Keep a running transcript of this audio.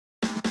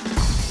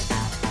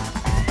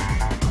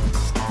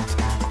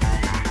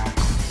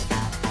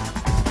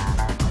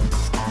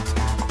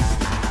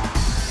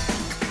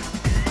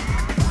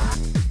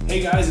Hey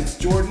guys, it's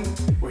Jordan.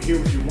 We're here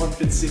with your One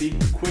Fit City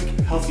quick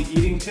healthy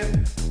eating tip.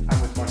 I'm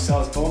with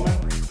Marcellus Bowman,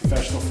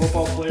 professional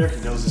football player.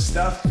 He knows his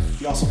stuff.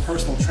 He also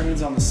personal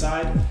trains on the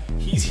side.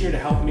 He's here to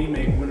help me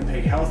make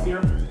Winnipeg healthier.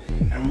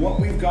 And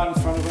what we've got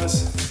in front of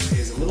us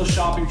is a little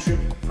shopping trip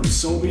from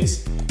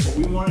Sobeys. What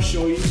we want to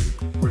show you,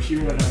 we're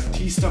here at an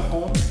Artista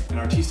home, and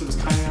Artista was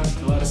kind enough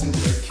to let us into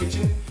their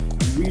kitchen.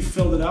 And we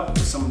filled it up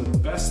with some of the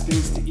best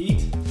things to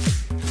eat.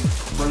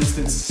 For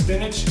instance,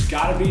 spinach,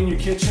 gotta be in your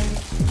kitchen.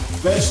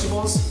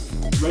 Vegetables,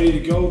 ready to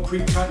go,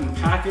 pre-cut and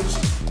packaged.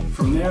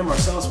 From there,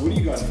 Marcellus, what do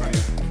you got in front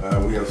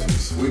of you? We have some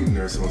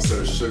sweeteners, so instead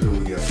of sugar, we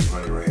got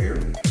some honey right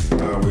here.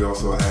 We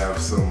also have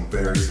some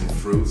berries and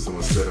fruit, so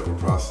instead of a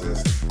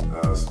processed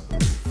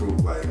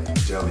fruit like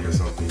jelly or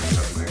something, you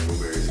have some actual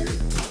berries here.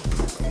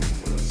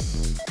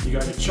 You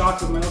got your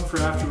chocolate milk for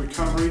after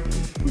recovery.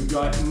 We've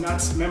got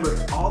nuts.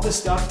 Remember, all this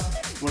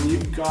stuff, when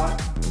you've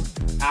got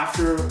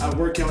after a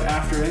workout,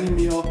 after any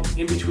meal,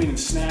 in between and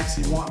snacks,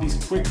 you want these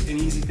quick and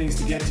easy things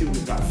to get to.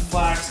 We've got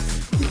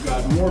flax, we've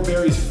got more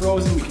berries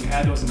frozen, we can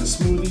add those into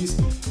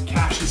smoothies,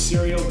 cashew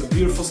cereal, the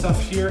beautiful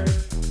stuff here.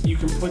 You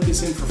can put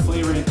this in for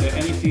flavor into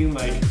anything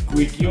like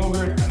Greek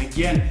yogurt, and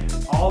again,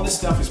 all this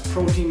stuff is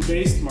protein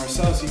based.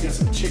 Marcellus, you got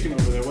some chicken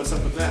over there, what's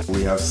up with that?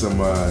 We have some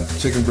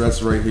chicken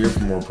breasts right here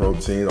for more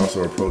protein,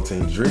 also a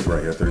protein drink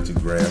right here, 32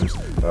 grams.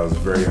 It's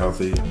very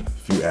healthy, a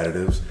few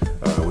additives.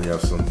 We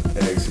have some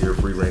eggs here,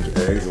 free-range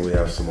eggs, and we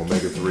have some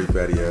omega-3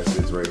 fatty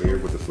acids right here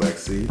with the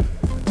flaxseed.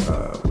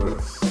 What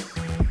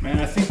else? Man,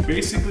 I think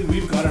basically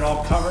we've got it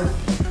all covered.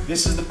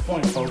 This is the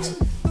point, folks.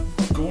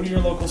 Go to your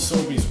local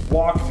Sobeys,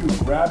 walk through,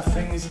 grab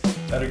things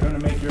that are going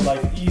to make your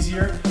life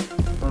easier.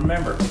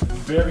 Remember,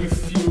 very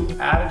few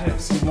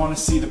additives. You want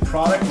to see the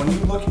product. When you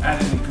look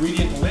at an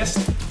ingredient list,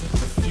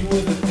 the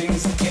fewer the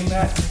things in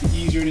that, the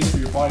easier it is for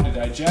your body to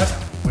digest.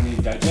 When you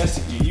digest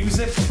it, you use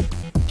it.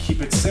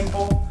 Keep it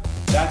simple.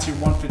 That's your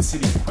One Fit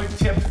City quick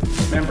tip.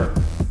 Remember,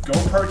 go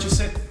purchase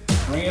it,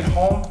 bring it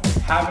home,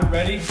 have it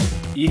ready,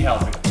 eat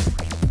healthy.